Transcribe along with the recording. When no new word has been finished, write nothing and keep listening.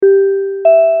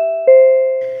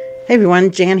Hey everyone,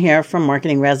 Jan here from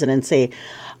Marketing Residency.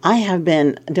 I have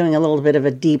been doing a little bit of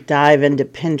a deep dive into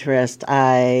Pinterest.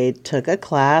 I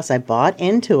bought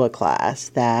into a class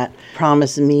that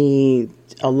promised me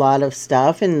a lot of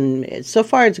stuff, and so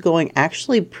far it's going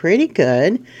actually pretty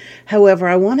good. However,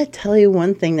 I want to tell you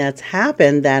one thing that's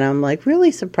happened that I'm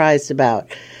really surprised about.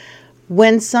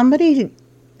 When somebody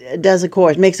does a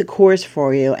course, makes a course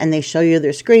for you, and they show you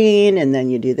their screen, and then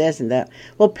you do this and that.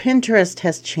 Well, Pinterest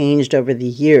has changed over the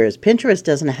years. Pinterest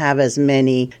doesn't have as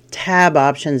many tab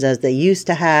options as they used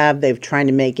to have. They've tried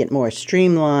to make it more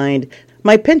streamlined.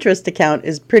 My Pinterest account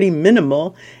is pretty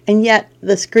minimal, and yet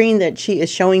the screen that she is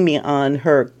showing me on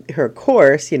her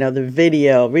course, the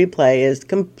video replay, is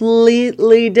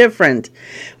completely different.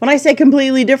 When I say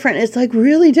completely different, it's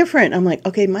really different. I'm like,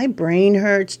 okay, my brain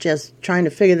hurts just trying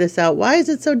to figure this out. Why is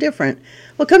it so different?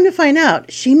 Well, come to find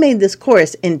out, she made this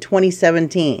course in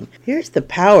 2017. Here's the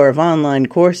power of online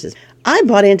courses. I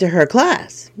bought into her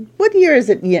class. What year is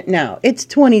it yet now? It's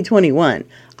 2021.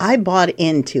 I bought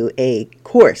into a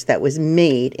course that was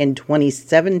made in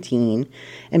 2017,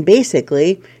 and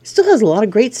basically still has a lot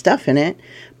of great stuff in it,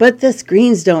 but the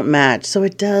screens don't match, so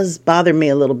it does bother me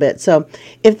a little bit. So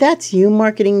if that's you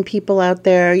marketing people out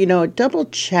there, double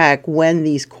check when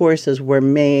these courses were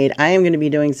made. I am going to be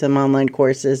doing some online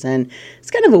courses, and it's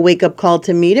kind of a wake-up call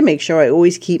to me to make sure I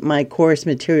always keep my course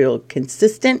material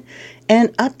consistent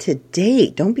and up to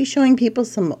date. Don't be showing people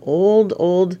some old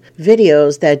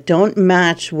videos that don't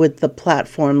match what the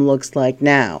platform looks like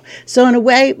now. So in a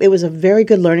way, it was a very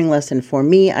good learning lesson for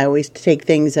me. I always take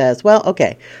things as, well,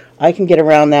 okay, I can get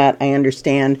around that. I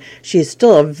understand. She's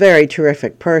still a very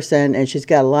terrific person, and she's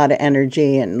got a lot of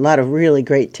energy and a lot of really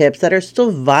great tips that are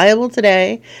still viable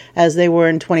today as they were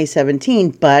in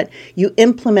 2017, but you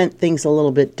implement things a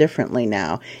little bit differently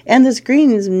now. And the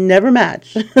screens never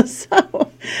match.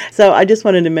 So I just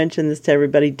wanted to mention this to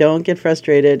everybody. Don't get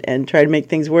frustrated and try to make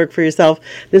things work for yourself.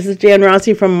 This is Jan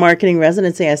Rossi from Marketing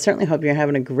Residency. I certainly hope you're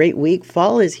having a great week.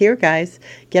 Fall is here, guys.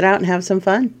 Get out and have some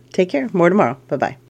fun. Take care. More tomorrow. Bye-bye.